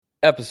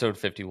Episode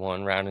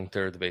 51, rounding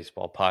third, the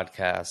baseball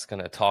podcast.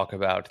 Going to talk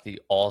about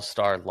the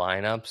All-Star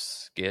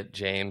lineups. Get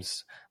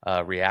James'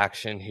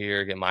 reaction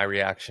here. Get my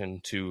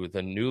reaction to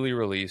the newly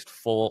released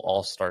full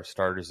All-Star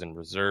starters and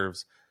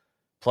reserves.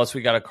 Plus,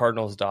 we got a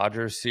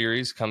Cardinals-Dodgers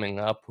series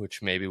coming up,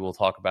 which maybe we'll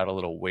talk about a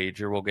little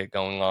wager we'll get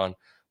going on.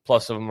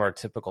 Plus, some of our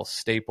typical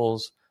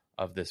staples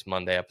of this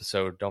Monday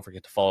episode. Don't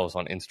forget to follow us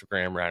on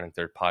Instagram, Rounding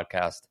Third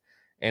Podcast,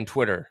 and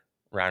Twitter,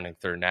 Rounding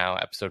Third Now,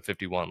 episode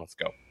 51. Let's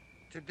go.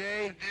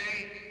 Today,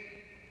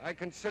 I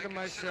consider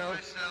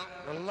myself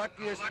the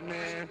luckiest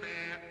man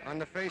on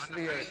the face of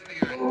the earth.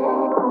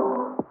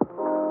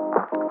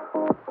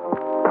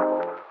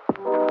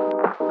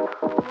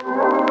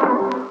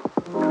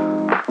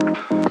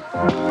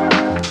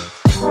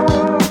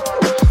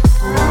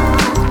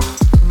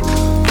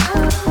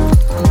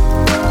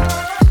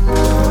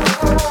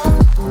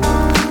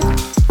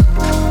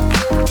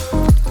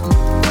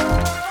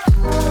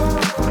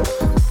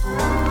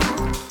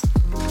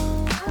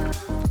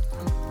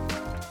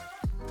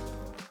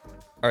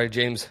 All right,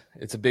 James,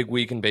 it's a big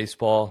week in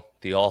baseball,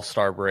 the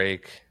All-Star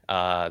break.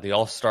 The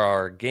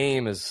All-Star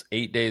game is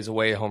 8 days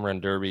away. Home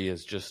Run Derby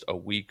is just a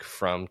week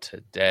from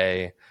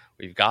today.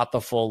 We've got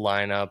the full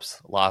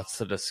lineups, lots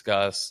to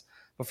discuss.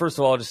 But first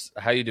of all, just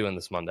how you doing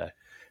this Monday?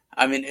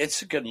 I mean,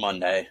 it's a good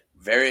Monday.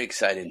 Very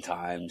exciting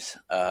times.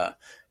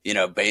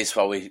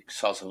 Baseball, we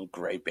saw some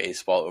great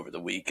baseball over the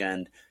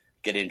weekend,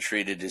 getting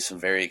treated to some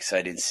very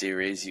exciting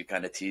series. You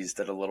kind of teased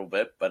it a little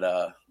bit,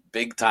 but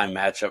big-time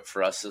matchup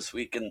for us this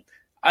week. And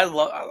I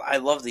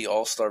love the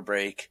All-Star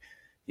break.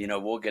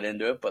 We'll get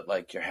into it,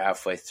 but you're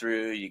halfway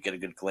through, you get a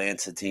good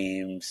glance at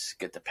teams,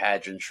 get the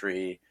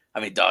pageantry.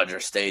 Dodger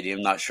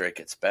Stadium, not sure it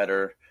gets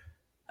better.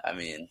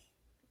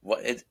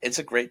 It's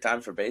a great time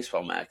for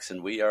baseball, Max,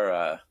 and we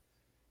are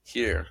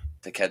here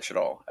to catch it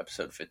all,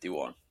 episode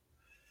 51.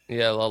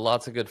 Yeah,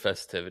 lots of good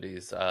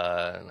festivities.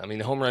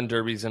 Home Run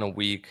Derby's in a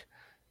week.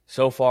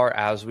 So far,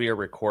 as we are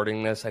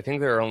recording this, I think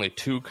there are only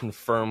two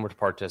confirmed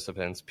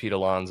participants, Pete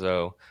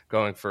Alonso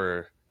going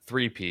for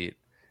three-peat,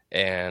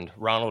 and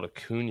Ronald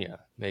Acuna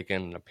making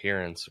an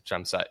appearance, which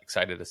I'm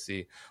excited to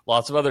see.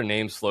 Lots of other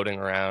names floating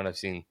around. I've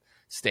seen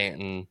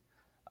Stanton,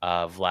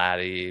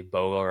 Vladdy,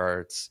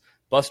 Bogaerts.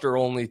 Buster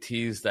only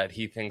teased that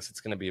he thinks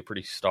it's going to be a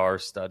pretty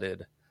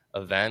star-studded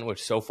event,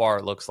 which so far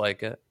it looks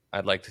like it.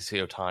 I'd like to see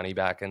Ohtani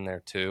back in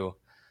there too.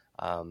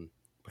 But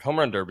Home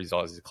Run Derby is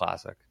always a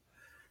classic.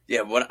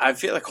 Yeah, I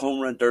feel like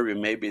Home Run Derby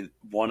may be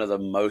one of the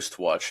most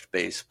watched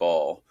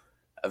baseball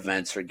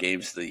events or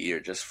games of the year,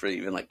 just for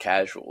even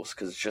casuals,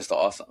 because it's just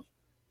awesome,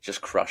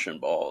 just crushing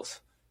balls.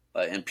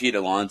 And Pete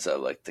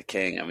Alonso, the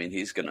king.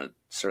 He's gonna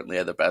certainly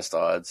have the best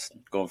odds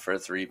going for a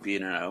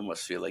three-peat, and I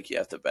almost feel like you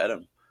have to bet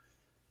him.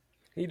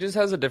 He just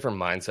has a different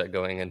mindset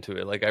going into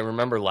it. I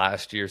remember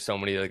last year, so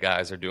many of the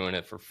guys are doing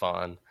it for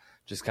fun,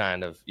 just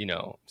kind of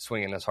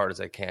swinging as hard as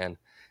they can,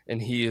 and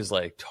he is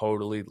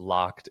totally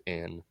locked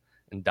in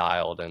and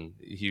dialed, and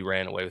he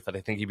ran away with it.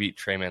 I think he beat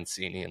Trey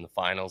Mancini in the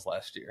finals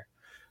last year.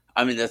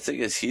 The thing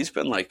is, he's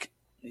been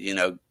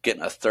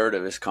getting a third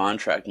of his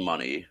contract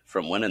money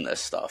from winning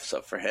this stuff.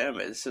 So for him,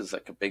 this is a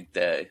big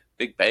day,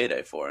 big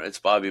payday for him. It's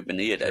Bobby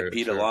Bonilla Day,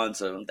 Pete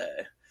Alonso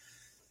Day.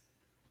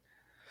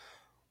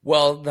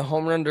 Well, the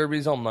Home Run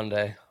Derby's on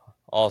Monday,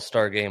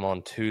 All-Star game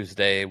on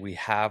Tuesday. We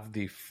have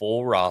the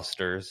full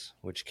rosters,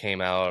 which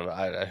came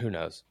out, who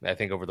knows, I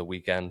think over the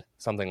weekend,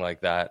 something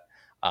like that.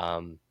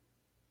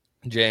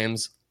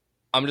 James,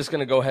 I'm just going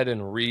to go ahead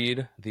and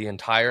read the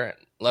entire.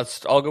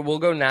 We'll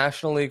go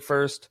National League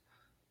first,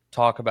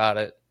 talk about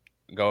it.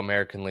 Go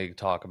American League,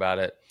 talk about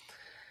it.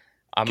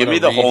 Give me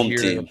the home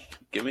team.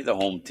 Give me the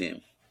home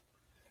team.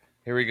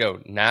 Here we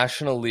go.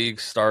 National League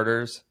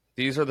starters.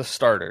 These are the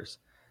starters.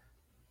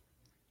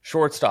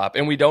 Shortstop,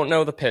 and we don't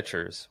know the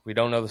pitchers. We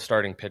don't know the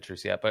starting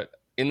pitchers yet, but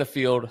in the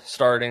field,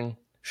 starting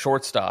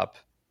shortstop,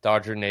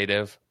 Dodger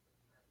native,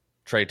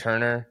 Trey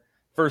Turner.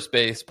 First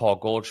base, Paul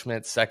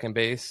Goldschmidt. Second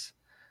base,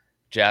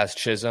 Jazz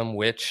Chisholm,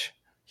 which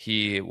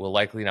he will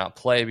likely not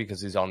play because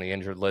he's on the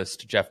injured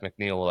list. Jeff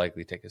McNeil will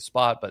likely take his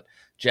spot, but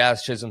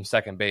Jazz Chisholm,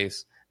 second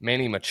base,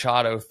 Manny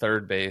Machado,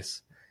 third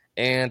base,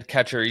 and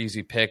catcher,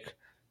 easy pick,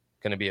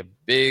 going to be a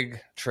big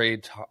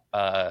trade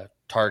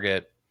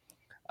target,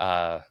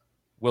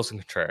 Wilson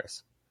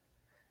Contreras.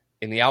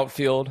 In the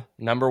outfield,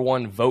 number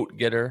one vote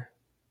getter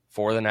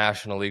for the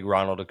National League,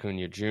 Ronald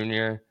Acuna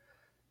Jr.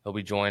 He'll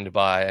be joined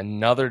by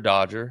another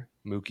Dodger,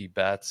 Mookie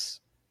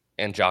Betts,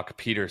 and Jock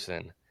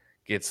Peterson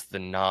gets the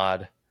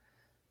nod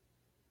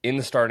in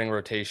the starting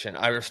rotation,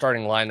 our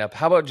starting lineup.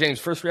 How about,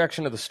 James, first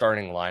reaction to the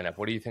starting lineup?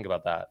 What do you think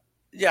about that?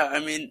 Yeah,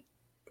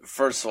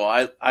 first of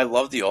all, I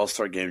love the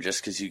All-Star game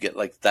just because you get,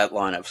 that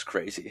lineup's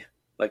crazy.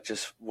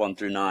 Just 1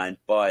 through 9.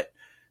 But,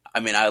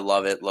 I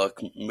love it.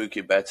 Look,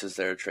 Mookie Betts is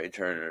there. Trey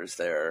Turner is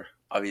there.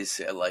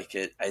 Obviously, I like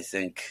it. I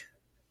think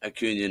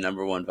Acuna,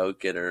 number one vote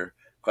getter,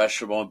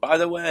 questionable. And by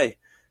the way,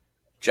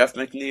 Jeff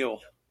McNeil,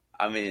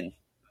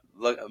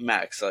 look,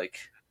 Max,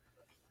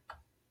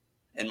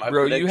 in my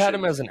Bro, you had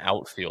him as an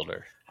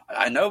outfielder.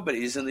 I know, but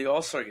he's in the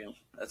All-Star game.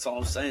 That's all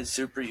I'm saying.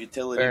 Super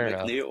utility Fair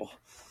McNeil. Enough.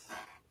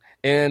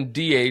 And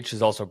DH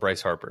is also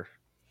Bryce Harper.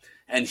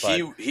 And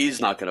he's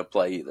not going to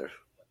play either,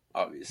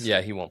 obviously.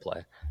 Yeah, he won't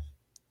play.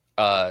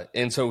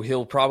 And so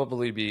he'll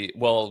probably be,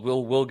 well,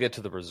 we'll get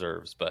to the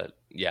reserves, but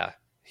yeah,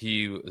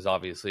 he is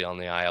obviously on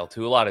the IL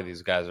too. A lot of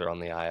these guys are on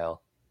the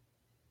IL.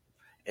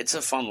 It's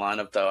a fun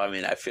lineup, though. I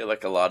mean, I feel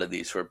like a lot of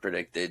these were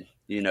predicted.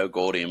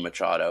 Goldie and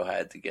Machado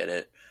had to get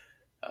it.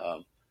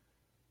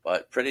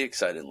 But pretty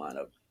exciting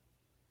lineup.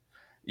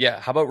 Yeah,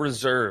 how about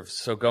reserves?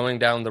 So going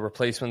down the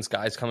replacements,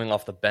 guys coming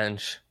off the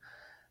bench.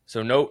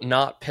 So no,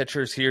 not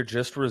pitchers here,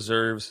 just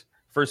reserves.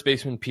 First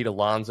baseman Pete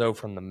Alonso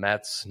from the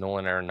Mets,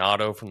 Nolan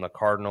Arenado from the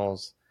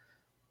Cardinals,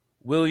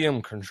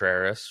 Wilson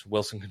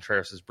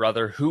Contreras'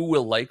 brother, who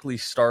will likely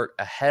start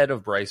ahead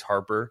of Bryce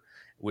Harper,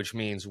 which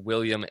means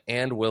William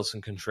and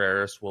Wilson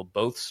Contreras will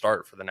both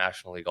start for the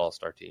National League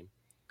All-Star team.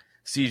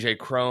 CJ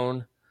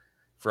Cron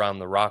from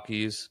the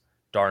Rockies,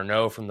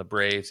 d'Arnaud from the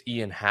Braves,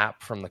 Ian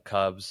Happ from the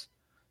Cubs,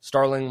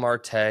 Starling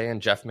Marte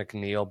and Jeff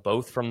McNeil,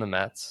 both from the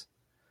Mets.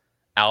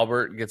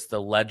 Albert gets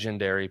the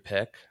legendary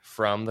pick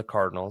from the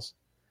Cardinals.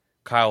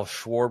 Kyle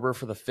Schwarber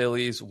for the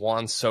Phillies.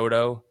 Juan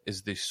Soto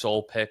is the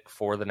sole pick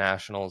for the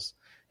Nationals.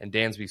 And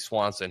Dansby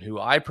Swanson, who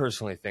I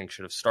personally think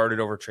should have started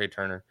over Trey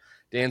Turner.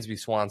 Dansby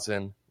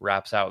Swanson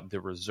wraps out the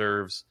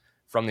reserves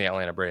from the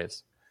Atlanta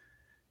Braves.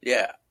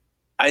 Yeah,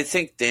 I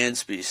think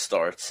Dansby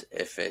starts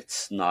if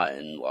it's not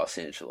in Los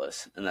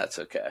Angeles, and that's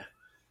okay.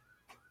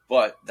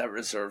 But that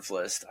reserve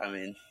list, I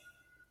mean,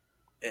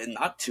 and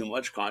not too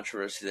much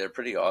controversy. They're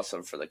pretty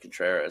awesome for the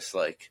Contreras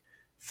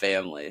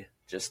family,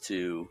 just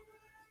to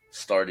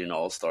starting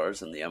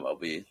All-Stars in the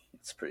MLB.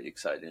 It's pretty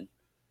exciting.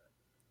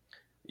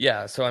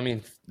 Yeah, so I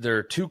mean, there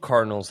are 2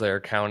 Cardinals there,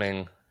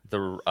 counting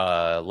the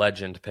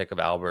legend pick of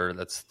Albert.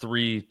 That's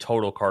 3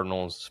 total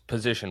Cardinals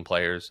position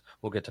players.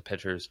 We'll get to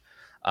pitchers.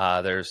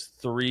 There's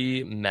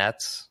 3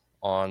 Mets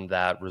on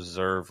that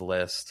reserve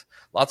list.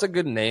 Lots of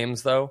good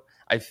names, though.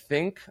 I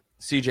think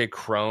CJ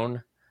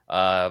Cron.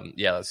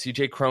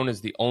 CJ Cron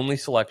is the only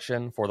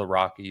selection for the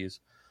Rockies.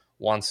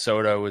 Juan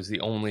Soto is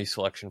the only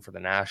selection for the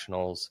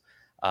Nationals.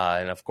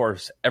 And of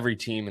course, every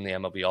team in the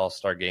MLB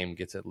All-Star game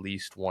gets at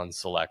least one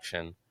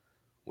selection,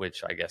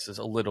 which I guess is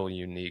a little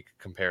unique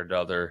compared to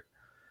other.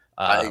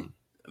 By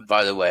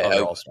the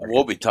way,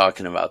 we'll be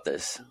talking about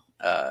this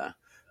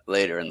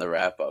later in the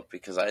wrap-up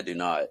because I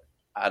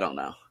don't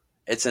know.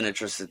 It's an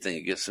interesting thing.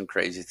 You get some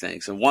crazy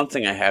things. And one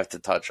thing I have to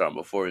touch on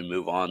before we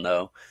move on,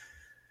 though,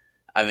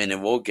 I mean,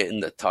 and we'll get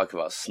into talk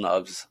about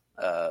snubs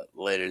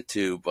later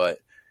too, but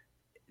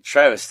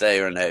Travis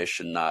Day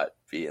should not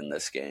be in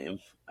this game.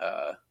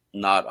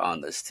 Not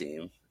on this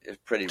team.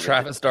 It's pretty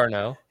Travis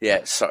d'Arnaud.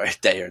 Yeah, sorry,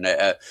 Day.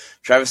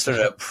 Travis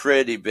d'Arnaud,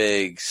 pretty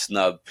big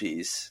snub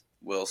piece.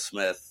 Will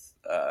Smith.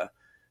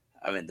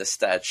 I mean, the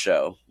stats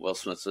show Will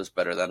Smith was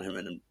better than him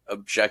in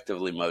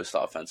objectively most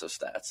offensive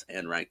stats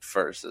and ranked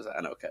first as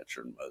NL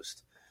catcher in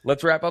most.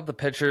 Let's wrap up the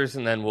pitchers,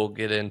 and then we'll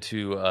get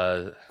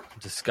into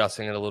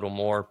discussing it a little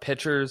more.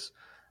 Pitchers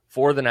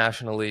for the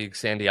National League: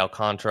 Sandy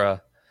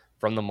Alcantara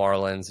from the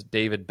Marlins,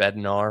 David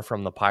Bednar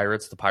from the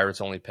Pirates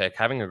only pick,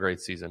 having a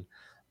great season.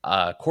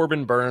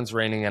 Corbin Burns,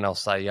 reigning NL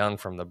Cy Young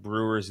from the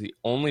Brewers, the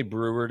only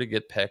Brewer to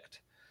get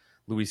picked.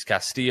 Luis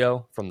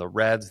Castillo from the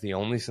Reds, the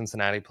only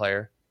Cincinnati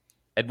player.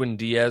 Edwin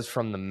Diaz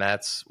from the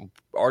Mets,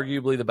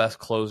 arguably the best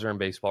closer in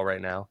baseball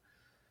right now.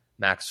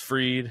 Max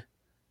Fried,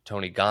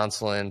 Tony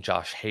Gonsolin,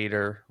 Josh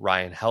Hader,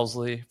 Ryan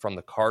Helsley from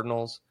the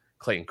Cardinals.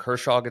 Clayton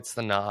Kershaw gets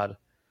the nod.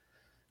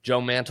 Joe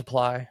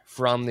Mantiply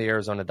from the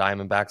Arizona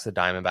Diamondbacks, the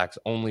Diamondbacks'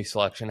 only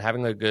selection,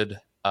 having a good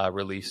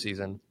relief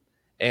season.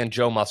 And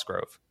Joe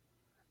Musgrove,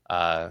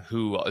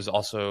 who is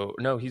also,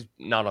 no, he's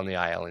not on the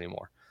IL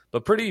anymore.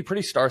 But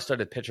pretty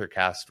star-studded pitcher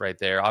cast right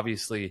there.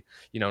 Obviously,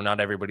 not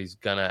everybody's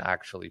going to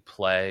actually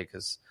play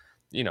because,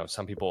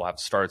 some people have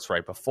starts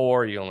right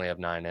before. You only have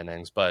 9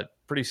 innings, but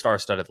pretty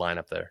star-studded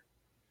lineup there.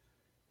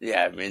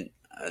 Yeah, I mean,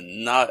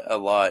 not a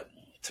lot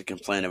to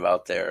complain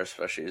about there,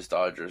 especially as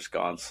Dodgers,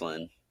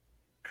 Gonsolin,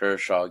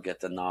 Kershaw get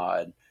the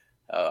nod.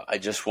 I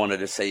just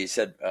wanted to say, you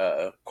said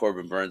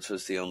Corbin Burns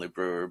was the only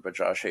Brewer, but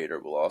Josh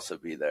Hader will also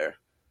be there.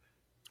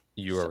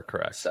 You are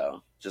correct.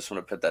 So just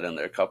want to put that in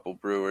there. A couple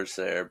Brewers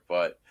there,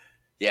 but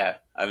yeah,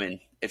 I mean,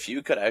 if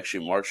you could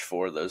actually march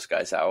 4 of those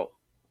guys out,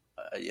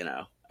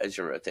 as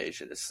your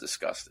rotation, it's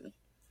disgusting.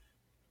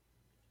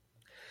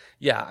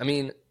 Yeah, I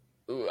mean,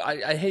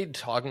 I hate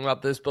talking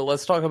about this, but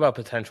let's talk about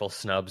potential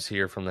snubs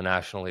here from the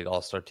National League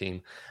All-Star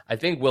team. I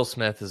think Will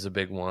Smith is a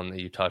big one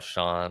that you touched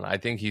on. I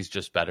think he's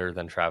just better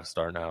than Travis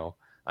d'Arnaud.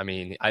 I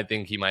mean, I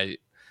think he might.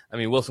 I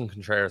mean, Wilson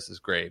Contreras is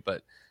great,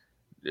 but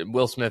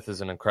Will Smith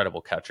is an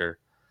incredible catcher.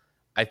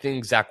 I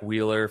think Zach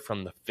Wheeler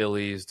from the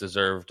Phillies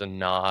deserved a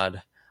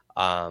nod.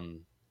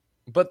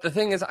 But the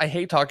thing is, I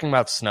hate talking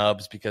about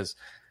snubs because,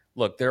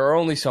 look, there are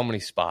only so many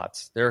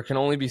spots. There can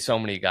only be so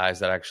many guys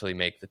that actually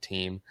make the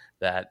team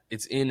that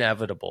it's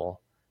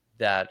inevitable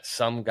that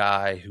some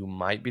guy who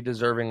might be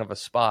deserving of a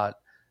spot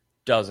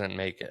doesn't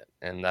make it.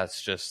 And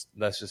that's just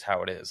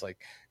how it is. Like,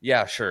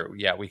 yeah, sure.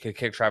 Yeah, we could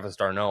kick Travis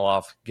d'Arnaud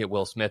off, get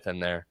Will Smith in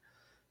there.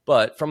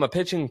 But from a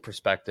pitching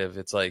perspective,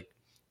 it's like,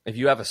 if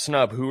you have a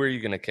snub, who are you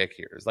going to kick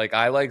here? It's like,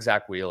 I like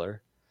Zach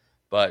Wheeler,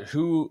 but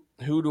who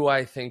do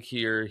I think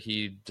here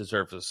he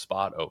deserves a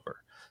spot over?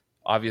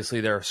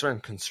 Obviously, there are certain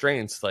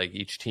constraints, like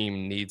each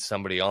team needs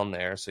somebody on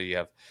there. So you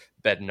have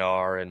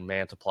Bednar and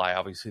Mantiply.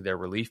 Obviously, they're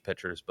relief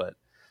pitchers, but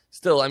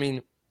still, I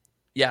mean,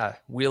 yeah,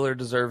 Wheeler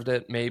deserved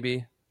it,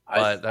 maybe,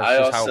 but that's I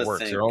just how also it works.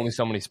 think There are only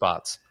so many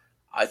spots.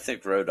 I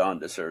think Rodon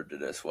deserved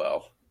it as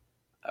well.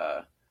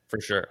 Uh,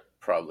 For sure.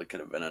 Probably could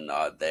have been a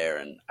nod there,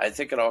 and I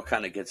think it all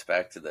kind of gets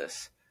back to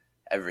this.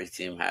 Every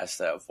team has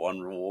to have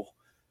one rule,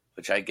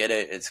 which I get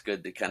it. It's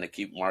good to kind of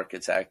keep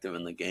markets active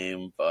in the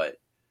game, but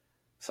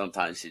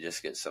sometimes you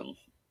just get some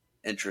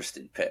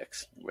interesting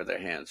picks where their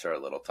hands are a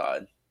little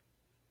tied.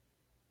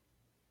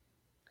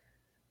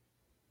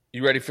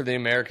 You ready for the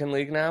American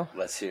League now?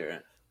 Let's hear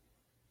it.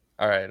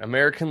 All right,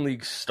 American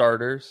League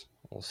starters.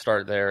 We'll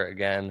start there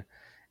again.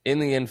 In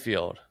the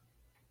infield,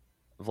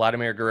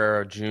 Vladimir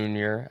Guerrero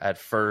Jr. at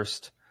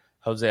first,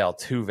 Jose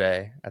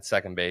Altuve at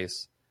second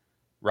base,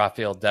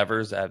 Rafael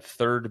Devers at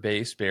third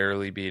base,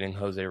 barely beating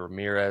Jose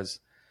Ramirez.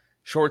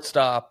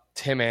 Shortstop,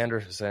 Tim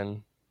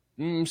Anderson,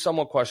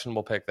 somewhat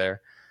questionable pick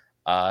there.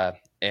 And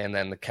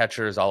then the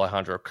catcher is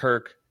Alejandro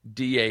Kirk.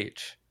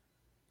 DH,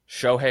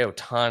 Shohei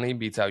Ohtani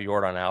beats out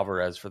Yordan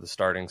Alvarez for the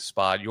starting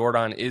spot.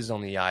 Yordan is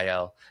on the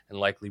IL and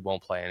likely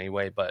won't play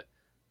anyway, but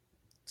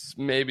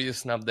maybe a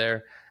snub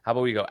there. How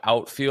about we go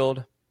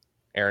outfield?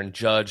 Aaron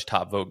Judge,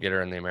 top vote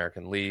getter in the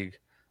American League.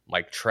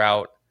 Mike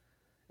Trout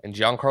and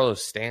Giancarlo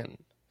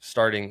Stanton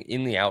starting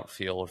in the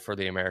outfield for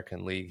the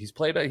American League. He's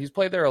played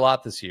there a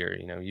lot this year.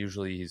 You know,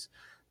 usually he's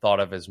thought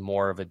of as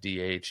more of a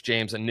DH.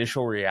 James,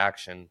 initial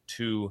reaction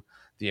to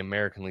the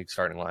American League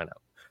starting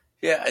lineup?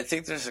 Yeah, I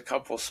think there's a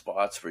couple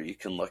spots where you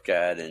can look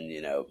at and,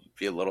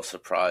 be a little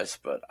surprised,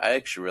 but I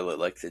actually really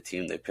like the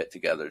team they put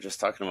together. Just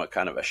talking about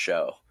kind of a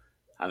show.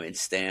 I mean,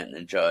 Stanton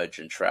and Judge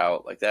and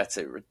Trout, like that's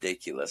a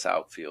ridiculous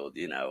outfield,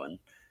 and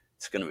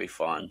it's going to be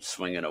fun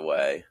swinging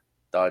away.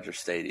 Dodger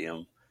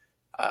Stadium.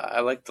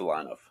 I like the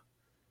lineup.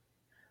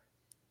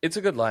 It's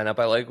a good lineup.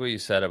 I like what you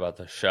said about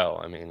the show.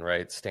 I mean,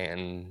 right?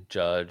 Stanton,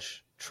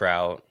 Judge,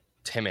 Trout,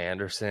 Tim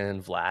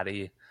Anderson,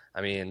 Vladdy.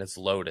 I mean, it's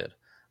loaded.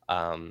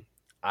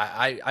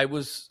 I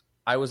was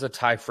a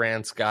Ty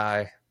France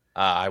guy.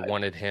 I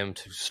wanted him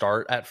to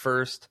start at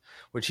first,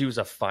 which he was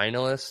a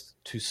finalist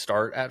to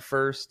start at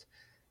first.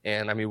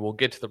 And I mean, we'll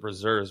get to the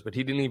reserves, but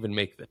he didn't even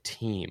make the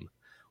team,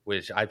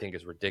 which I think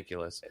is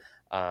ridiculous.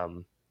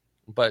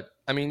 But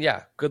I mean,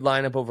 yeah, good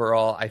lineup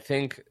overall. I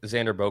think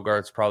Xander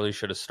Bogaerts probably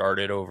should have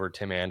started over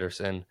Tim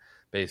Anderson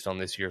based on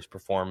this year's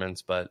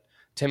performance. But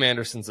Tim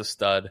Anderson's a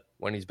stud.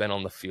 When he's been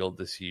on the field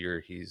this year,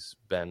 he's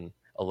been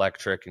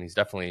electric, and he's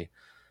definitely,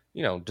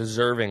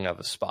 deserving of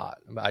a spot.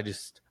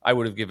 I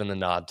would have given the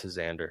nod to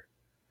Xander.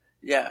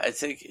 Yeah, I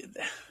think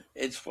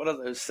it's one of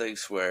those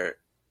things where,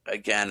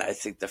 again, I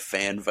think the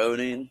fan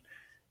voting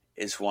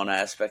is one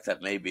aspect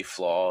that may be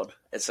flawed.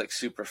 It's like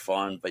super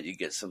fun, but you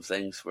get some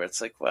things where it's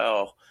like,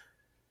 well,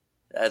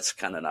 that's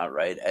kind of not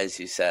right. As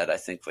you said, I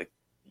think like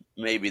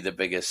maybe the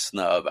biggest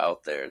snub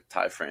out there,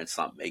 Ty France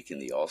not making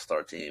the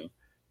All-Star team.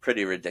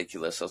 Pretty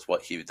ridiculous as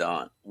what he has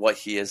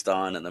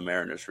done, and the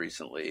Mariners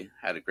recently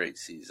had a great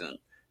season.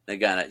 And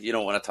again, you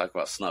don't want to talk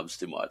about snubs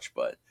too much,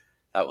 but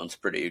that one's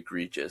pretty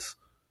egregious.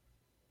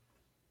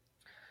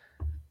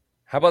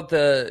 How about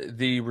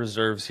the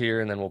reserves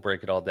here, and then we'll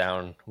break it all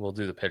down. We'll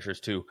do the pitchers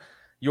too.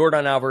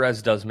 Yordan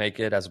Alvarez does make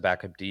it as a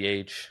backup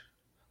DH.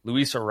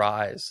 Luis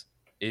Arraez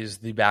is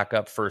the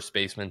backup first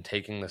baseman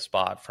taking the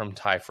spot from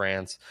Ty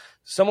France.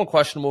 Somewhat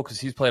questionable because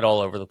he's played all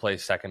over the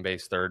place, second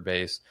base, third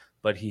base,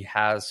 but he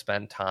has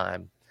spent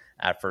time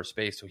at first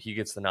base, so he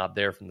gets the nod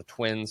there from the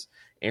Twins.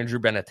 Andrew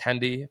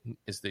Benintendi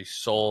is the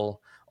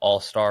sole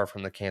All-Star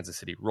from the Kansas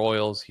City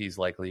Royals. He's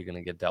likely going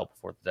to get dealt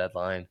before the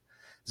deadline.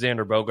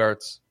 Xander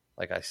Bogaerts,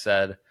 like I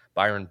said,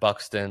 Byron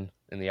Buxton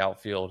in the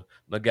outfield.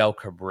 Miguel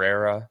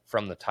Cabrera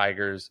from the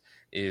Tigers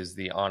is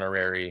the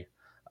honorary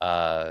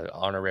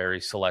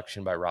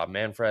selection by Rob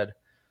Manfred.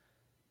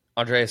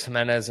 Andres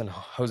Jimenez and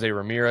Jose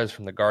Ramirez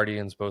from the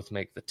Guardians both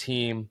make the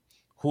team.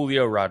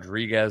 Julio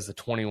Rodriguez, the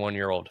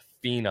 21-year-old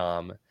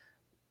phenom,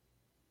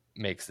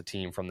 makes the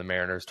team from the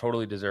Mariners,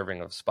 totally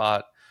deserving of a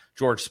spot.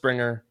 George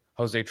Springer,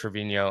 Jose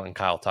Trevino, and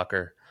Kyle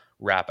Tucker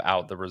wrap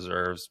out the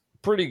reserves.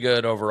 Pretty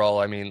good overall.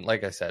 I mean,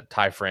 like I said,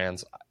 Ty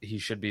France, he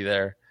should be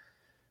there.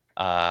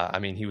 I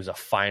mean, he was a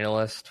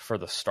finalist for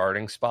the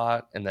starting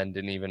spot and then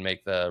didn't even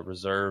make the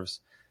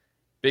reserves.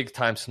 Big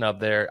time snub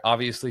there.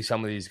 Obviously,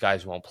 some of these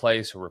guys won't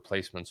play, so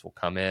replacements will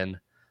come in.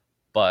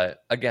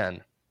 But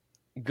again,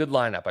 good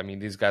lineup. I mean,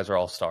 these guys are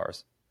all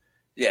stars.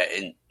 Yeah,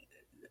 and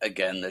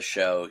again, the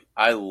show,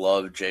 I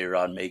love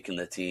J-Rod making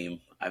the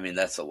team. I mean,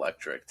 that's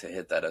electric to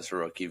hit that as a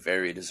rookie.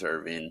 Very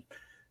deserving.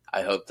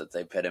 I hope that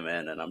they put him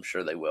in, and I'm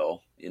sure they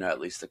will. At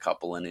least a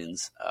couple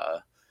innings.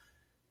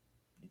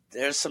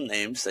 There's some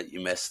names that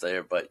you missed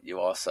there, but you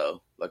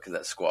also look at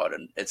that squad,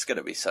 and it's going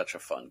to be such a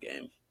fun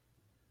game.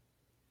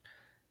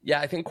 Yeah,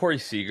 I think Corey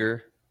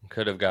Seager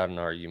could have got an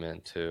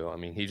argument too. I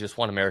mean, he just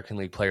won American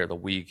League Player of the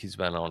Week. He's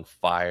been on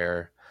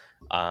fire.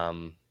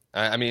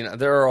 I mean,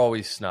 there are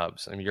always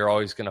snubs. I mean, you're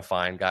always going to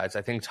find guys.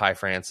 I think Ty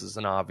France is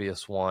an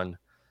obvious one.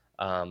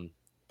 But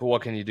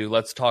what can you do?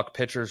 Let's talk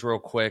pitchers real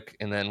quick,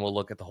 and then we'll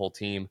look at the whole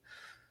team.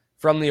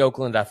 From the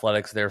Oakland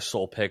Athletics, their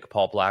sole pick,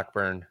 Paul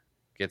Blackburn,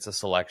 gets a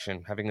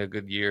selection, having a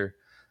good year.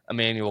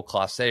 Emmanuel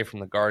Clase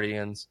from the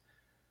Guardians.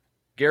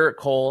 Garrett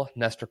Cole,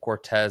 Nestor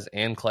Cortez,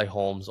 and Clay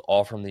Holmes,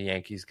 all from the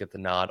Yankees, get the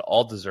nod,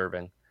 all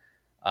deserving.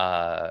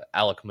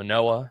 Alek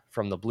Manoah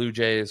from the Blue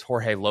Jays.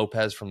 Jorge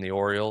Lopez from the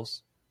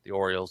Orioles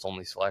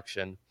only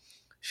selection.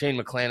 Shane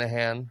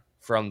McClanahan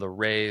from the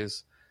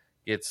Rays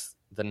gets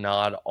the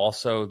nod,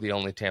 also the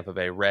only Tampa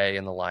Bay Ray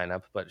in the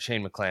lineup, but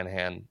Shane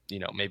McClanahan,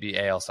 maybe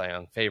AL Cy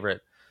Young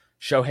favorite.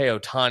 Shohei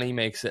Ohtani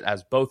makes it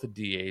as both a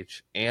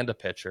DH and a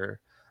pitcher.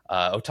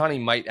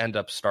 Ohtani might end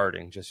up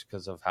starting just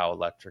because of how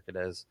electric it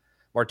is.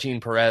 Martin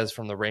Perez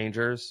from the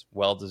Rangers,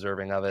 well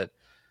deserving of it.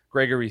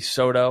 Gregory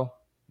Soto,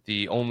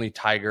 the only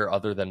Tiger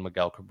other than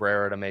Miguel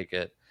Cabrera to make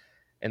it.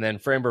 And then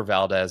Framber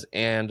Valdez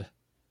and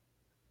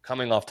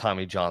coming off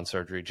Tommy John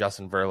surgery,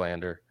 Justin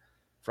Verlander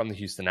from the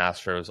Houston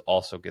Astros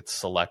also gets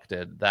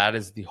selected. That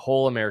is the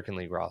whole American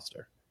League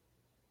roster.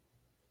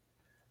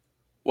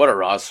 What a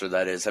roster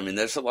that is. I mean,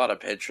 there's a lot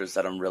of pitchers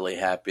that I'm really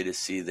happy to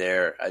see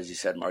there. As you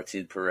said,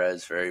 Martin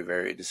Perez, very,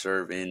 very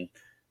deserving.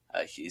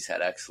 He's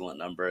had excellent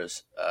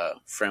numbers.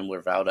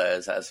 Framber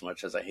Valdez, as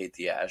much as I hate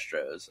the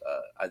Astros,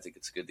 I think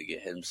it's good to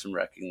get him some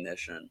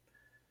recognition.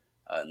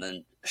 And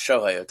then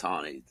Shohei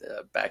Ohtani,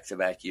 the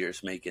back-to-back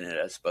years making it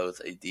as both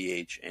a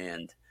DH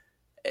and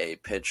a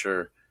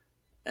pitcher,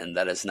 and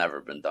that has never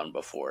been done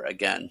before.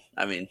 Again,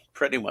 I mean,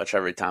 pretty much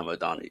every time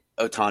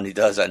Ohtani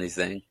does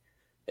anything,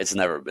 it's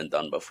never been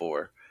done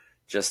before.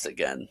 Just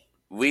again,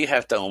 we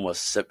have to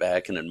almost sit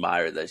back and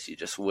admire this. You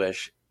just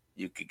wish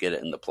you could get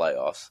it in the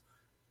playoffs.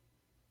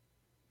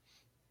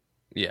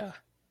 Yeah.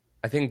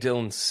 I think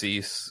Dylan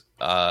Cease,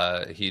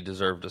 he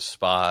deserved a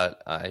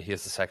spot. He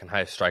has the second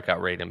highest strikeout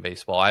rate in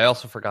baseball. I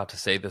also forgot to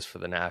say this for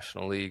the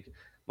National League.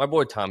 My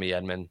boy Tommy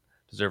Edman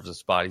deserves a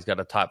spot. He's got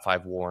a top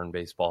 5 WAR in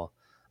baseball.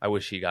 I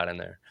wish he got in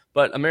there.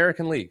 But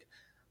American League,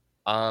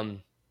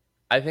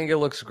 I think it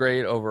looks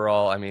great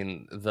overall. I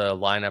mean, the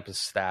lineup is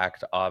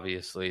stacked,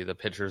 obviously. The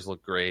pitchers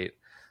look great.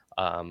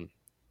 I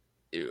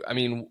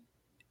mean,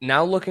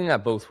 now looking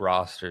at both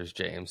rosters,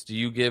 James, do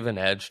you give an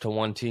edge to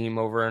one team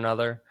over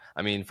another?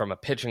 I mean, from a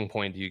pitching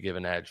point, do you give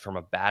an edge? From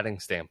a batting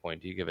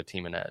standpoint, do you give a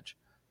team an edge?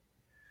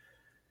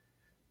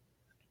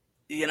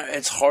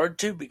 It's hard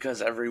to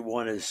because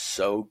everyone is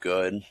so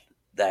good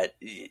that,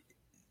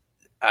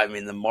 I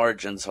mean, the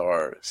margins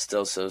are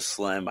still so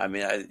slim. I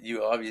mean,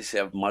 you obviously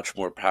have much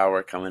more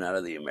power coming out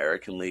of the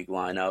American League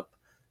lineup.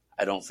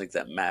 I don't think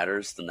that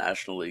matters. The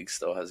National League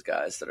still has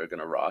guys that are going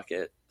to rock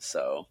it.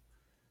 So,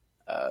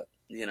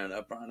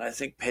 no, Brian, I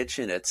think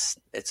pitching, it's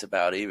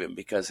about even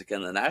because,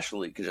 again, the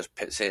National League could just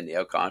pitch Sandy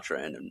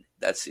Alcantara in, and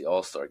that's the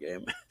All-Star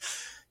game.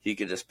 He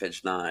could just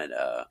pitch 9.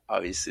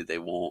 Obviously, they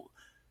won't.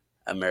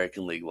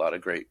 American League, a lot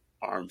of great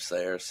arms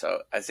there. So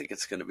I think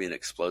it's going to be an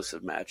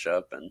explosive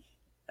matchup, and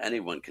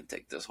anyone can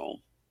take this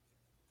home.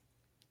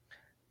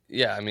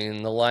 Yeah, I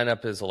mean, the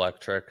lineup is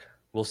electric.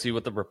 We'll see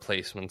what the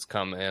replacements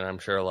come in. I'm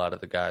sure a lot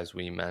of the guys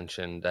we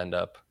mentioned end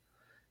up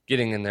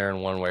getting in there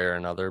in one way or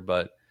another,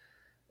 but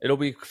it'll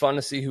be fun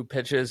to see who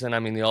pitches. And I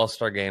mean, the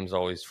All-Star game is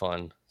always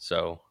fun.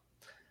 So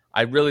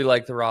I really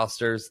like the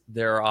rosters.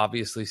 There are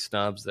obviously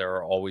snubs. There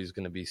are always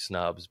going to be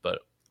snubs, but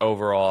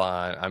overall,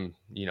 I'm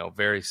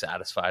very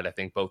satisfied. I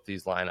think both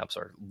these lineups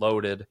are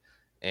loaded,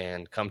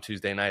 and come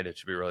Tuesday night, it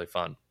should be really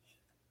fun.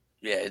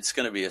 Yeah, it's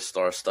going to be a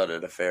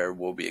star-studded affair.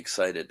 We'll be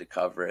excited to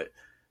cover it.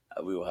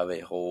 We will have a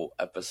whole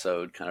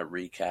episode kind of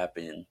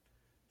recapping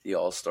the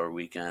All-Star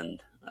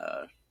weekend.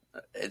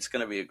 It's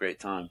going to be a great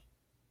time.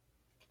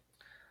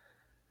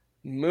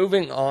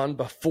 Moving on,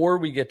 before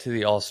we get to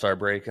the All-Star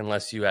break,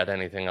 unless you had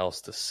anything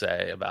else to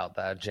say about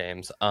that,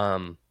 James,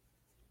 for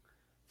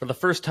the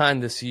first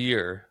time this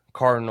year,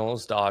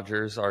 Cardinals,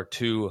 Dodgers are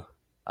two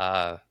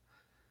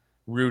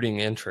rooting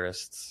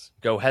interests.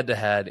 Go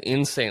head-to-head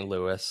in St.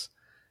 Louis.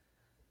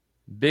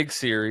 Big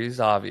series,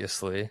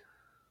 obviously,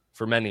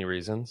 for many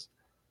reasons.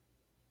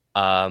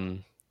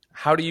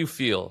 How do you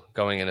feel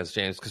going in as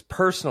James? Because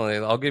personally,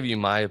 I'll give you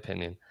my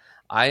opinion.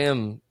 I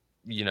am,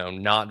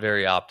 not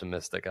very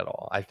optimistic at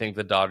all. I think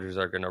the Dodgers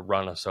are going to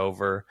run us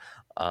over.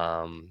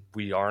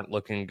 We aren't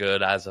looking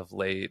good as of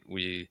late.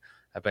 We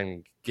have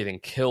been getting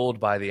killed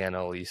by the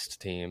NL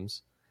East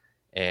teams.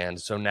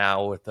 And so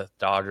now with the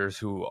Dodgers,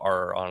 who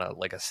are on a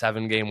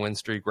 7-game win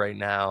streak right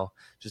now,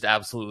 just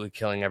absolutely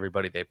killing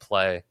everybody they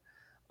play,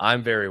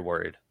 I'm very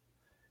worried.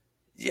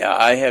 Yeah,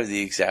 I have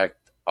the exact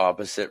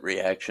opposite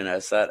reaction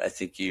as that. I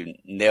think you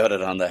nailed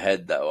it on the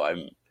head, though.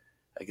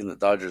 Again, the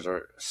Dodgers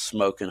are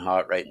smoking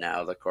hot right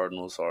now. The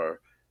Cardinals are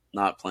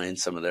not playing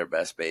some of their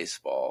best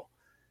baseball,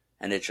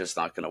 and it's just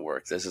not going to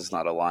work. This is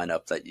not a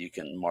lineup that you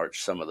can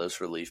march some of those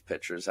relief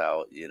pitchers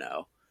out,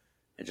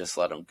 and just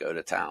let them go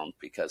to town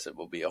because it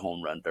will be a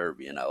home run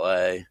derby in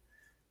LA.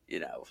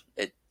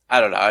 I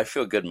don't know. I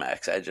feel good,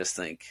 Max. I just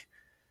think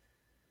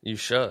you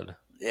should.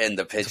 And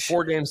the pitch, it's a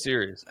 4-game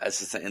series. That's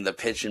the thing. And the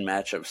pitching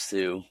matchups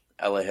too.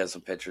 LA has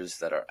some pitchers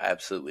that are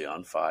absolutely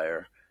on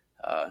fire,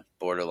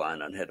 borderline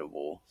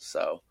unhittable.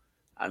 So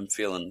I'm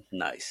feeling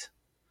nice.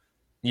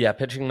 Yeah,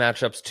 pitching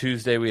matchups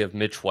Tuesday, we have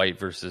Mitch White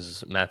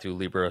versus Matthew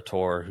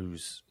Liberatore,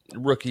 who's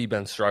rookie,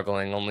 been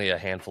struggling, only a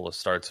handful of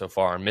starts so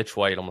far. Mitch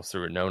White almost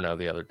threw a no-no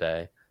the other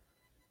day.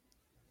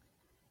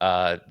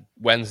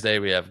 Wednesday,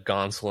 we have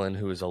Gonsolin,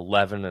 who is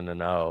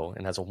 11-0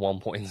 and has a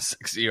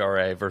 1.6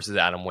 ERA versus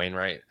Adam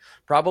Wainwright.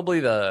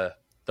 Probably the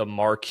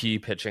marquee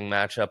pitching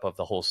matchup of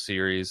the whole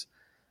series.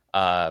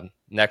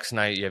 Next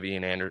night, you have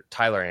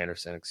Tyler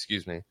Anderson,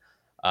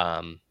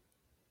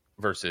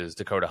 versus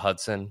Dakota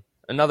Hudson.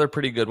 Another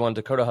pretty good one.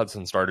 Dakota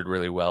Hudson started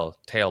really well,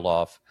 tailed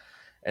off.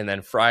 And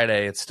then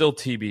Friday, it's still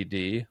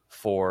TBD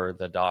for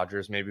the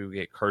Dodgers. Maybe we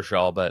get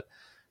Kershaw, but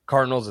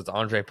Cardinals, it's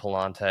Andre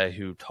Palante,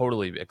 who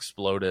totally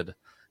exploded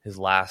his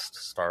last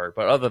start.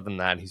 But other than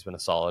that, he's been a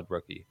solid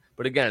rookie.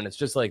 But again, it's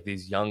just like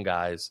these young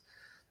guys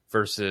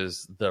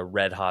versus the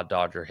red-hot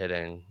Dodger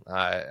hitting.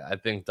 I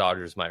think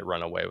Dodgers might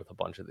run away with a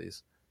bunch of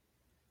these.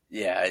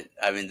 Yeah,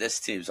 I mean, this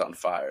team's on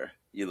fire.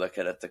 You look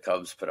at it, the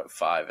Cubs put up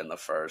 5 in the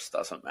first.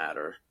 Doesn't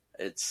matter.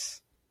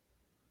 It's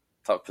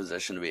a tough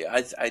position to be.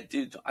 I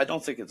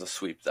don't think it's a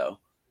sweep, though.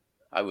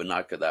 I would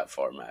not go that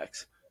far,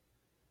 Max.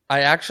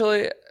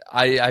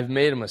 I've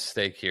made a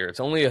mistake here. It's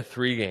only a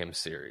 3-game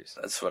series.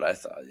 That's what I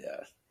thought,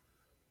 yeah.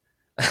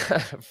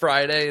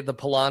 Friday, the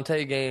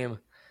Palante game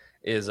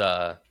is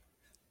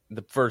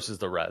versus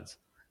the Reds.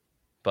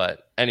 But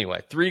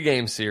anyway,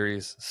 3-game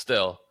series,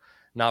 still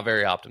not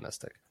very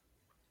optimistic.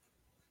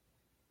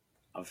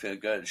 I'm feeling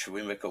good. Should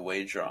we make a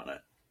wager on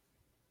it?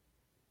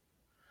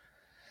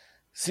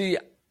 See,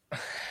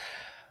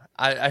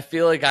 I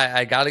feel like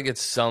I got to get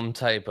some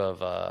type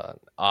of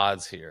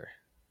odds here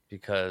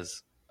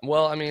because,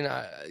 well, I mean,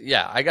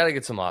 I got to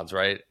get some odds,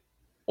 right?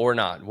 Or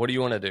not. What do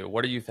you want to do?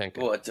 What are you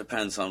thinking? Well, it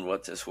depends on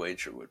what this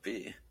wager would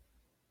be.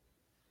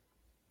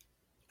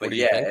 But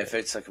yeah, if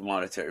it's like a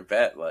monetary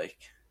bet, like,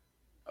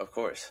 of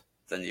course,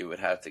 then you would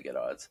have to get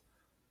odds.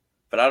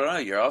 But I don't know.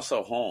 You're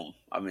also home.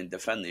 I mean,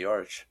 defend the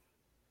arch.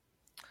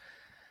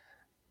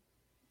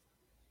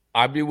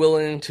 I'd be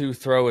willing to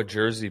throw a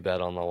jersey bet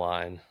on the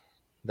line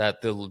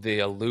that the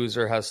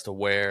loser has to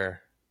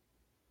wear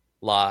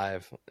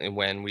live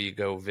when we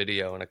go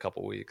video in a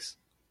couple weeks.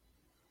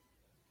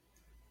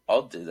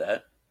 I'll do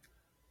that.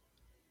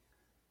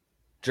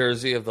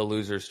 Jersey of the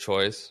loser's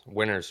choice,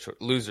 winner's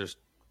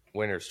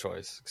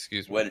choice.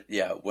 Excuse me.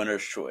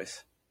 Winner's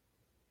choice.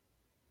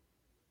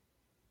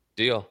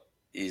 Deal.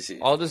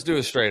 Easy. I'll just do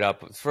it straight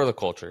up. It's for the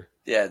culture.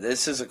 Yeah,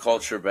 this is a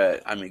culture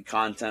bet. I mean,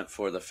 content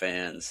for the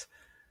fans.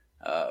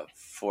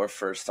 For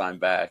first time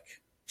back,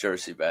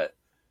 jersey bet.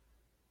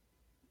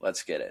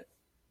 Let's get it.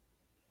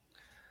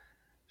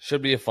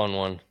 Should be a fun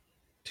one.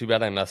 Too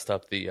bad I messed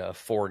up the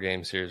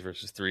 4-game series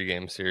versus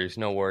 3-game series.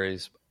 No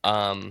worries.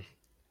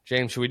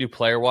 James, should we do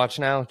player watch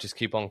now? Just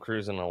keep on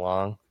cruising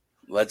along.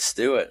 Let's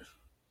do it.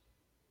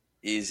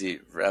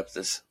 Easy. Wrap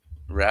this.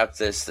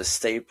 The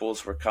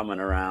staples were coming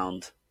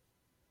around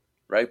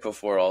right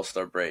before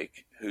All-Star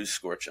break. Who's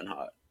scorching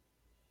hot?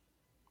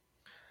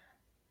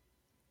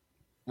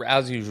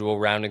 As usual,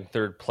 rounding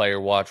third player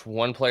watch.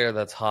 One player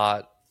that's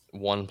hot,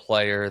 one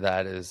player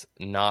that is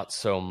not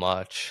so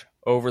much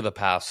over the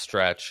past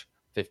stretch,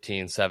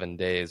 7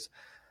 days.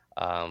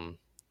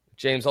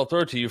 James, I'll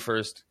throw it to you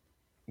first.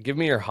 Give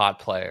me your hot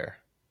player.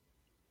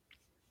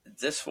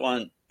 This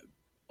one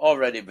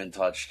already been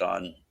touched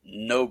on.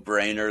 No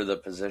brainer, the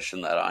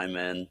position that I'm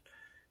in.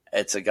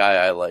 It's a guy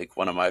I like,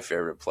 one of my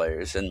favorite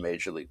players in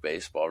Major League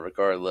Baseball,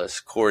 regardless.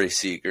 Corey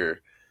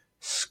Seager,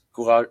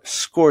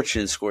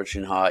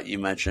 scorching hot. You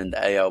mentioned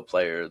AL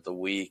Player of the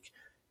Week,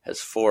 has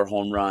 4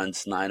 home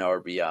runs, 9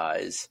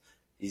 RBIs.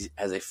 He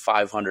has a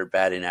 500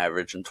 batting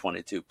average and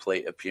 22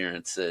 plate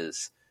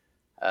appearances.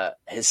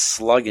 His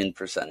slugging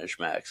percentage,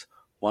 Max,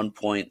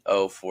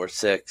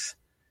 1.046,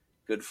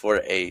 good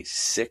for a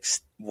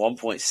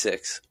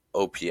 1.6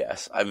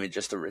 OPS. I mean,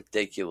 just a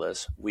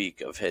ridiculous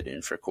week of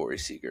hitting for Corey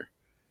Seager.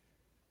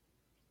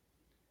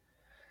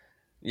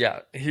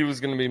 Yeah, he was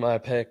going to be my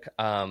pick,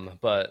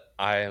 but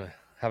I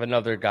have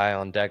another guy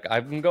on deck.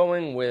 I've been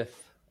going with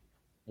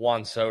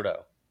Juan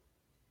Soto.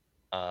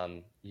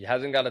 He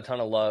hasn't got a ton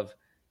of love.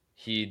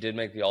 He did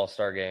make the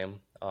All-Star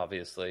game,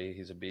 obviously.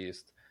 He's a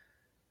beast.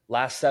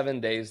 Last 7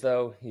 days,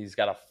 though, he's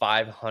got a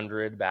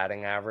 500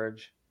 batting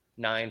average,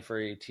 9 for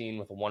 18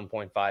 with a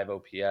 1.5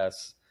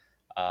 OPS.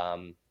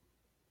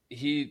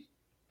 He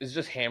is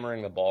just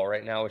hammering the ball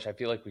right now, which I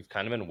feel like we've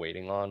kind of been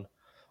waiting on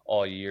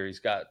all year. He's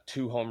got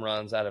 2 home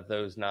runs out of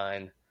those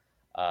 9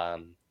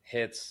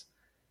 hits.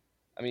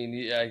 I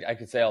mean, I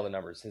could say all the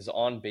numbers. His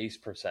on-base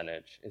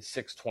percentage is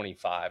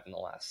 .625 in the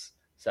last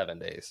 7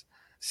 days.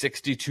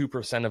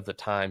 62% of the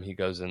time he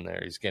goes in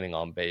there, he's getting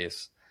on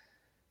base.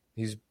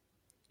 He's,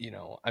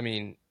 I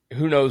mean,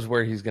 who knows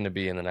where he's going to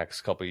be in the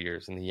next couple of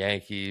years? In the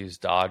Yankees,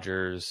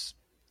 Dodgers,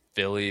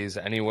 Phillies,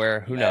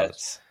 anywhere? Who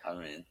knows? I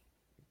mean,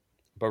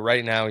 but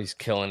right now he's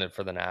killing it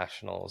for the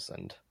Nationals,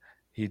 and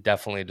he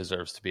definitely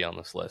deserves to be on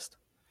this list.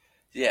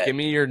 Yeah. Give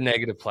me your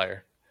negative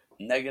player.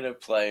 Negative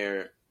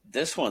player,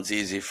 This one's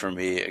easy for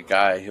me. A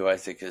guy who I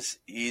think is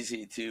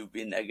easy to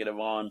be negative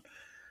on,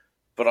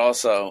 but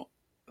also,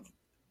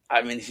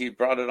 I mean, he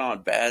brought it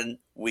on. Bad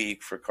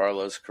week for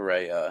Carlos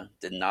Correa.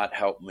 Did not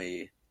help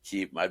me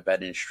keep my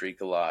betting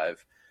streak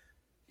alive.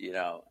 In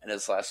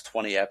his last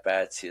 20 at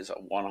bats, he has a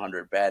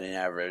 100 batting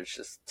average,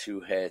 just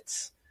 2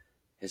 hits.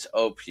 His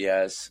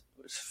OPS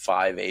was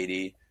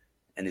 580,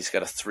 and he's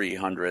got a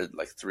 300,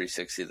 like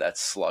 360.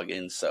 That's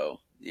slugging. So,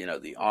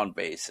 the on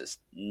base is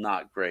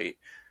not great.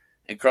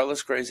 And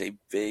Carlos Gray is a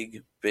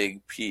big,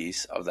 big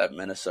piece of that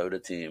Minnesota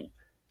team,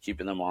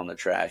 keeping them on the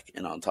track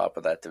and on top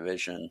of that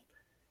division.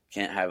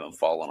 Can't have him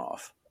falling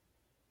off.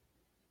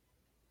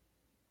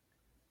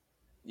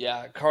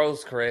 Yeah,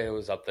 Carlos Correa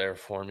was up there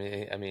for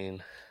me. I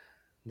mean,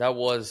 that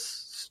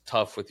was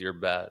tough with your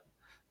bet.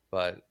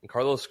 But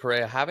Carlos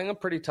Correa having a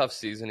pretty tough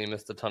season. He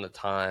missed a ton of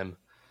time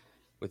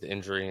with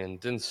injury and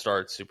didn't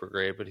start super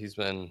great, but he's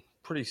been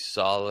pretty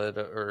solid,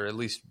 or at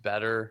least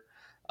better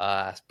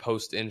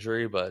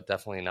post-injury, but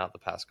definitely not the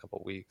past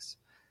couple weeks.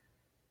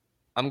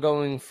 I'm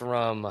going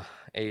from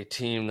a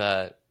team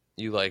that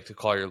you like to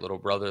call your little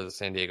brother, the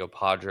San Diego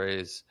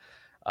Padres.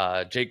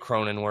 Jake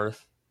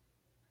Cronenworth.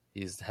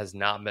 He has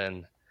not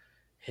been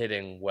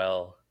hitting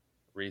well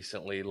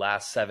recently.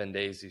 Last 7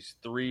 days, he's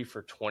 3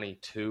 for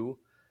 22.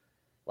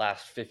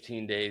 Last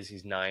 15 days,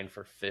 he's 9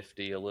 for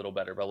 50, a little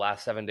better. But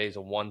last 7 days,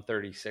 a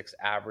 136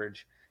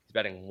 average. He's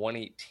batting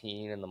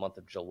 118 in the month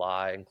of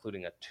July,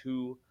 including a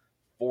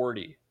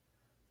 240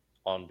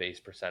 on base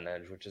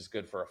percentage, which is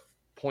good for a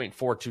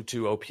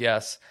 .422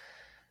 OPS.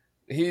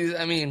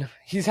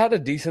 He's had a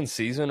decent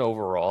season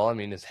overall. I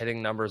mean, his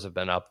hitting numbers have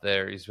been up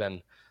there. He's been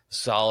a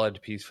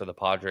solid piece for the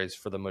Padres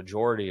for the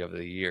majority of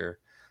the year,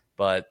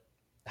 but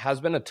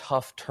has been a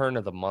tough turn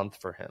of the month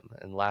for him.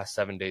 In the last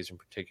 7 days in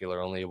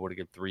particular, only able to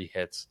get 3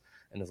 hits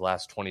in his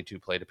last 22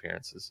 plate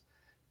appearances.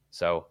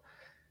 So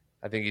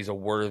I think he's a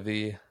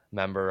worthy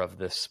member of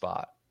this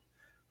spot.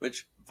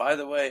 Which, by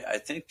the way, I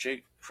think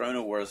Jake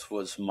Cronenworth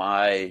was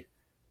my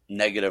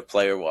negative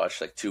player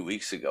watch like 2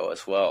 weeks ago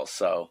as well.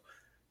 So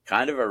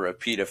kind of a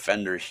repeat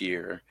offender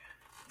here.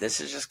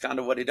 This is just kind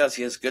of what he does.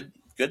 He has good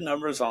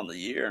numbers on the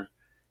year.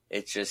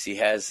 It's just he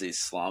has these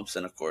slumps,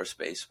 and of course,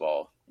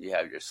 baseball, you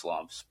have your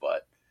slumps,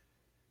 but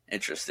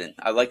interesting.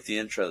 I like the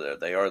intro there.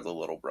 They are the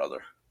little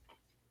brother.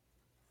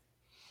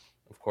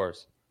 Of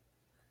course.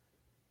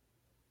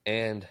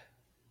 And,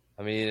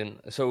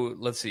 so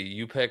let's see.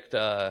 You picked,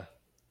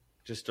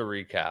 just to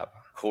recap.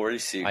 Corey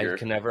Seager. I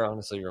can never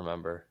honestly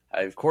remember.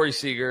 Corey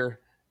Seager,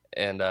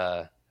 and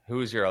who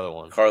was your other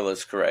one?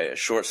 Carlos Correa,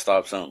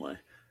 shortstops only.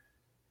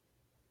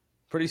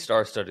 Pretty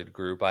star-studded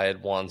group. I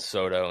had Juan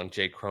Soto and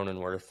Jake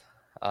Cronenworth.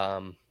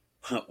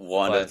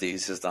 One of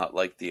these is not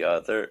like the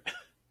other.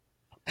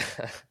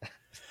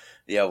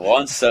 Yeah,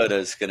 Juan Soto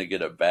is going to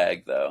get a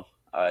bag, though.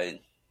 I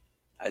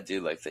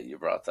do like that you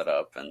brought that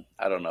up, and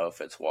I don't know if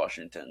it's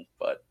Washington,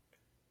 but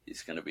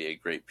he's going to be a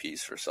great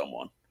piece for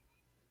someone.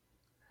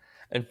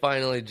 And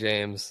finally,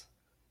 James,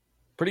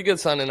 pretty good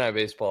Sunday Night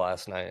Baseball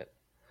last night.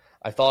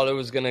 I thought it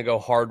was going to go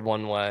hard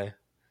one way,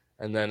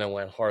 and then it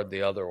went hard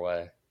the other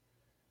way.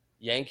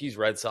 Yankees,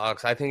 Red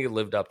Sox, I think it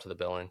lived up to the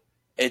billing.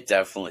 It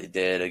definitely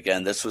did.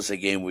 Again, this was a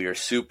game we were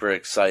super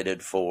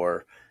excited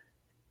for.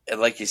 And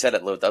like you said,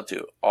 it lived up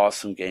to.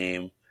 Awesome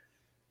game.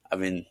 I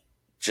mean,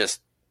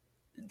 just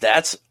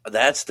that's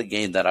the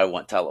game that I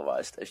want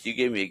televised. If you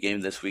gave me a game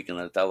this weekend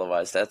that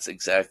televised, that's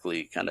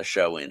exactly kind of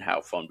showing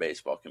how fun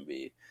baseball can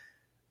be.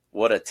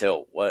 What a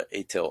tilt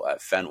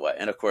at Fenway.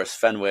 And of course,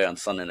 Fenway on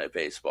Sunday Night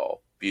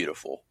Baseball.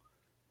 Beautiful.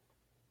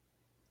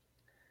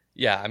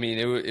 Yeah, I mean,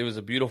 it was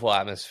a beautiful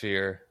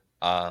atmosphere.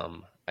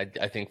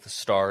 I think the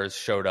stars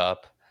showed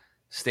up.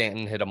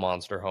 Stanton hit a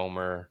monster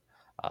homer.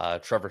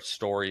 Trevor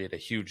Story had a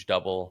huge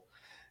double.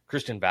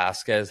 Christian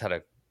Vasquez had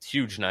a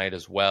huge night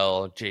as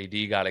well.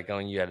 JD got it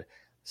going. You had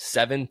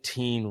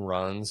 17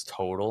 runs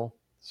total.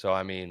 So,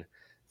 I mean,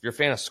 if you're a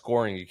fan of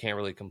scoring, you can't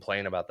really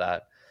complain about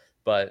that.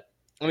 But,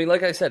 I mean,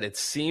 like I said, it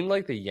seemed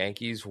like the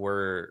Yankees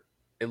were,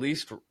 at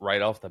least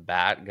right off the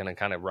bat, going to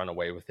kind of run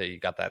away with it. You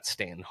got that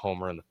Stanton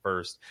homer in the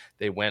first.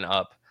 They went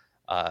up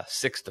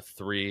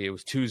 6-3. It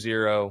was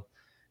 2-0.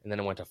 And then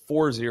it went to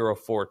 4-0,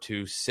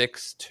 4-2,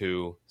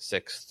 6-2,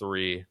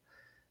 6-3.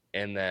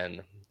 And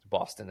then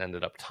Boston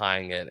ended up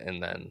tying it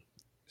and then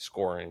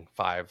scoring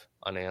 5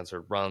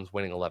 unanswered runs,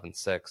 winning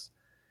 11-6.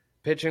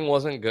 Pitching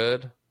wasn't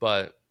good,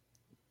 but,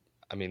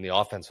 I mean, the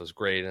offense was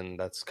great, and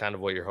that's kind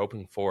of what you're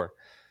hoping for.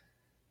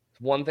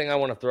 One thing I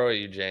want to throw at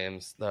you,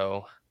 James,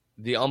 though,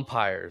 the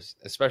umpires,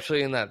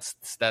 especially in that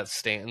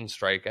Stanton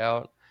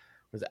strikeout,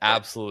 was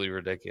absolutely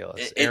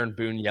ridiculous. Aaron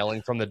Boone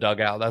yelling from the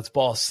dugout, "That's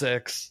ball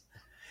 6."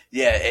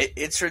 Yeah,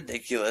 it's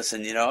ridiculous.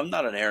 And, I'm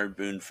not an Aaron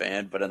Boone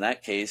fan, but in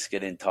that case,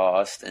 getting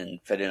tossed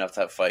and fitting up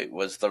that fight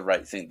was the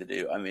right thing to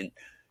do. I mean,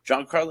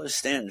 Giancarlo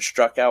Stanton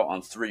struck out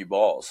on 3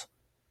 balls.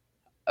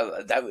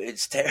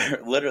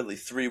 Literally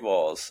 3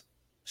 balls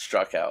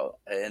struck out.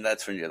 And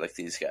that's when you're like,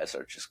 these guys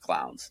are just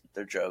clowns.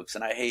 They're jokes.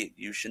 And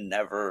you should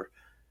never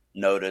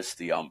notice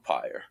the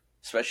umpire,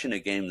 especially in a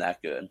game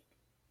that good.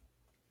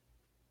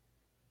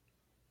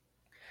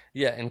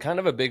 Yeah, and kind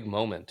of a big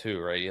moment too,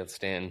 right? You have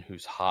Stan,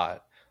 who's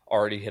hot,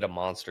 already hit a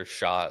monster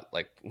shot,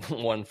 like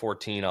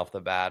 114 off the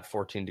bat,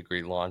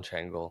 14-degree launch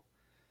angle,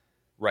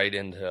 right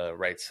into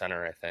right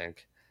center, I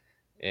think.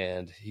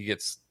 And he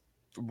gets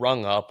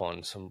rung up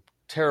on some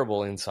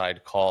terrible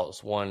inside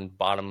calls. One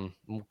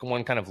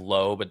kind of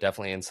low, but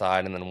definitely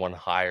inside, and then one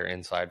higher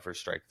inside for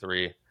strike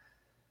three.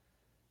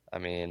 I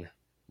mean,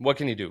 what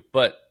can you do?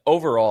 But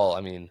overall,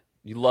 I mean,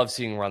 you love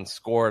seeing runs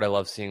scored. I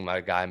love seeing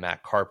my guy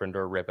Matt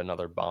Carpenter rip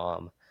another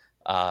bomb.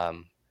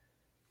 Um,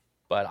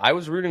 but I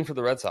was rooting for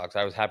the Red Sox.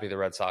 I was happy the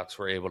Red Sox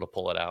were able to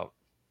pull it out.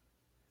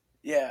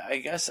 Yeah, I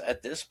guess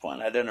at this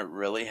point I didn't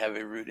really have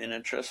a rooting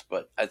interest,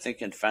 but I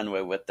think in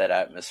Fenway with that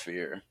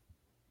atmosphere,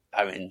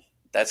 I mean,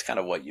 that's kind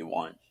of what you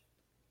want.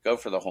 Go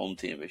for the home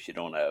team if you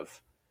don't have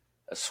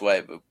a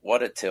sway, but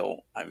what a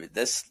tilt. I mean,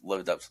 this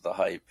lived up to the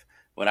hype.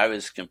 When I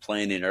was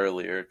complaining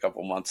earlier a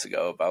couple months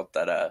ago about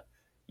that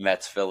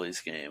Mets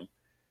Phillies game,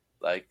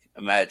 like,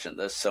 imagine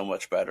this so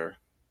much better.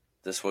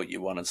 This is what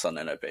you want in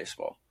Sunday Night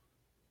Baseball.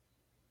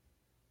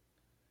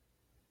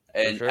 For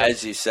And sure.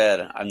 as you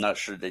said, I'm not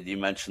sure that you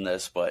mentioned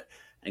this, but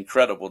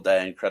incredible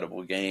day,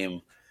 incredible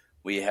game.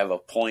 We have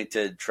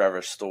appointed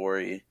Trevor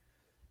Story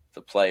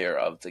the player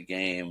of the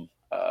game.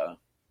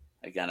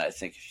 Again, I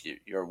think if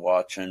you're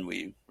watching,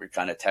 we were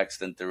kind of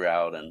texting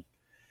throughout, and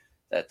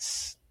that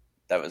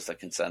was the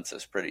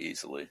consensus pretty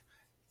easily.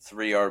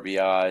 3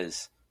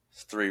 RBIs,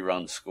 3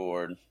 runs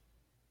scored.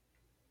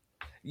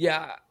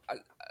 Yeah,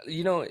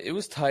 it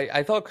was tight.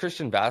 I thought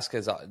Christian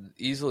Vasquez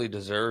easily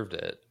deserved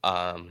it.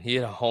 He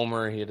had a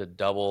homer, he had a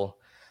double,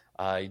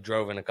 he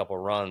drove in a couple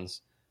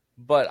runs.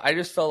 But I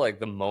just felt like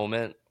the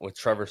moment with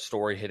Trevor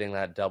Story hitting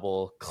that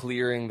double,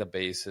 clearing the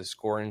bases,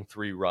 scoring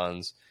 3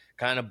 runs,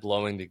 kind of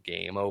blowing the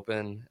game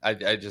open.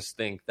 I just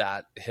think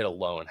that hit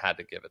alone had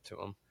to give it to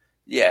him.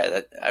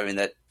 Yeah,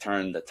 that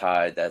turned the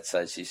tide. That's,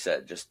 as you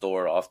said, just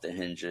door off the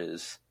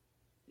hinges.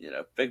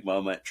 Big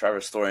moment.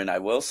 Trevor Story, and I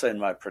will say in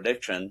my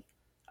prediction,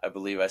 I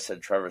believe I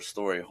said Trevor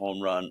Story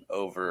home run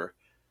over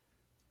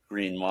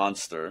Green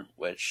Monster,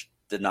 which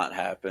did not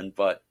happen,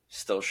 but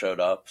still showed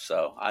up.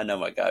 So I know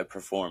my guy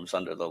performs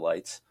under the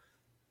lights.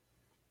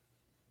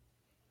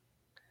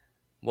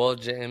 Well,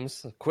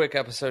 James, a quick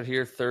episode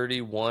here,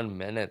 31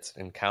 minutes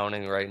and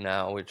counting right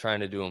now. We're trying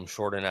to do them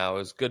shorter now. It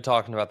was good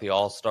talking about the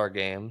All-Star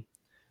game.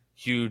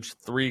 Huge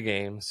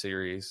 3-game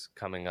series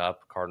coming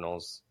up.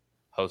 Cardinals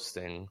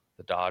hosting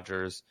the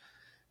Dodgers.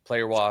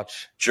 Player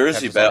watch. Catch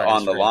Jersey us on bet our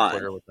on the Instagram, line.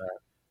 Twitter with that.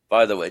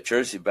 By the way,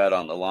 Jersey bet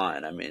on the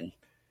line. I mean,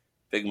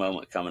 big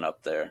moment coming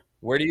up there.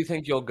 Where do you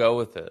think you'll go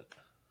with it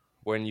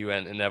when you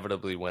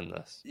inevitably win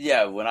this?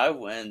 Yeah, when I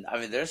win, I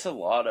mean, there's a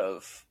lot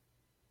of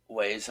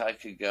ways I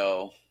could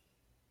go,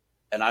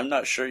 and I'm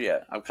not sure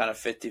yet. I'm kind of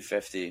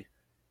 50-50. A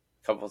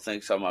couple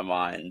things on my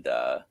mind,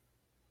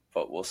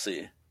 but we'll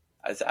see.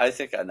 I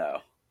think I know.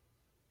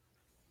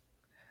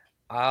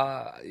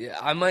 Yeah,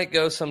 I might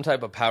go some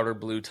type of powder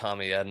blue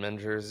Tommy Edman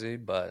jersey,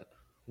 but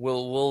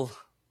we'll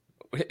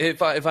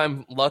if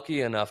I'm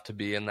lucky enough to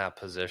be in that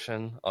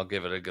position, I'll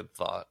give it a good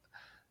thought.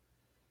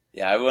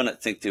 Yeah, I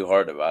wouldn't think too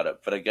hard about it.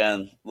 But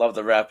again, love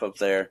the wrap up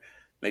there.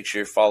 Make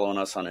sure you're following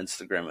us on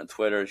Instagram and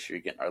Twitter so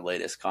you're getting our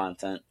latest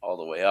content all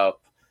the way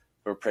up.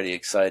 We're pretty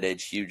excited.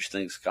 Huge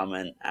things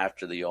coming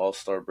after the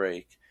All-Star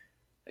break.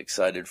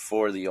 Excited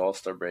for the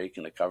All-Star break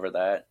and to cover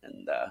that.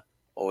 And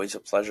always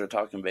a pleasure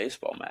talking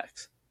baseball,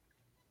 Max.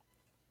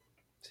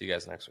 See you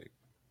guys next week.